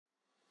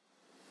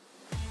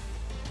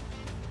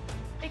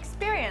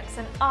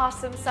Experience an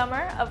awesome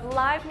summer of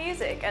live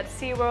music at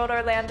SeaWorld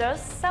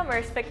Orlando's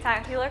Summer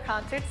Spectacular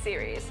Concert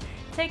Series,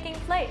 taking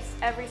place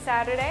every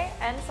Saturday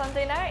and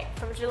Sunday night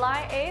from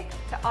July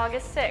 8th to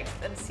August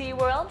 6th in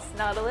SeaWorld's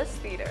Nautilus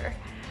Theater.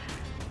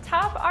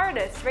 Top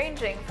artists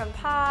ranging from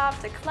pop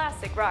to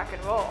classic rock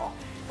and roll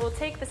will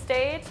take the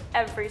stage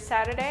every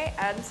Saturday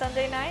and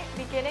Sunday night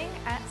beginning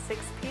at 6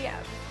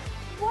 p.m.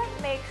 What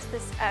makes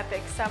this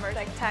epic Summer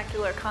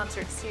Spectacular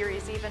Concert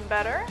Series even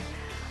better?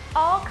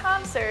 All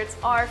concerts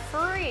are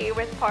free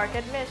with park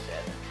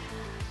admission.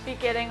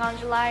 Beginning on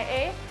July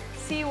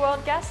 8th,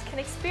 SeaWorld guests can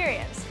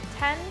experience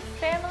 10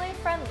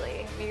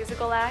 family-friendly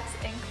musical acts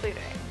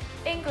including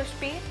English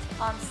Beat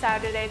on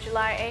Saturday,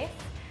 July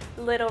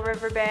 8th, Little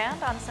River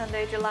Band on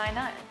Sunday, July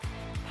 9th,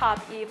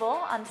 Pop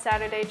Evil on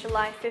Saturday,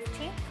 July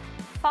 15th,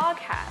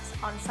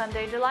 Foghat on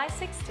Sunday, July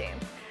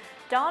 16th,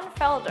 Don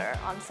Felder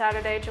on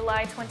Saturday,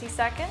 July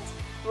 22nd,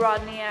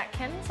 Rodney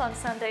Atkins on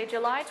Sunday,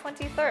 July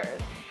 23rd,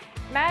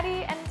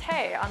 Maddie and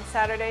Tay on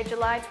Saturday,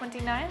 July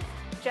 29th,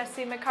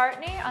 Jesse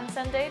McCartney on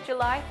Sunday,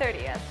 July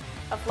 30th,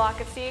 A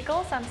Flock of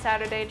Seagulls on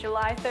Saturday,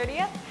 July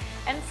 30th,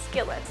 and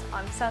Skillet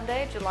on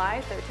Sunday,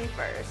 July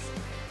 31st.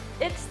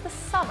 It's the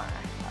Summer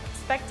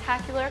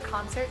Spectacular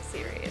Concert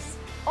Series,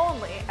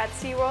 only at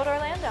SeaWorld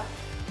Orlando.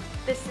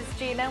 This is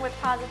Gina with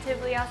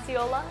Positively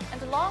Osceola,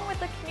 and along with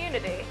the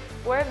community,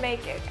 we're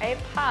making a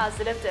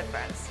positive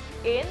difference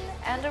in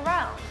and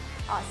around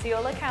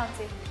Osceola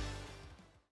County.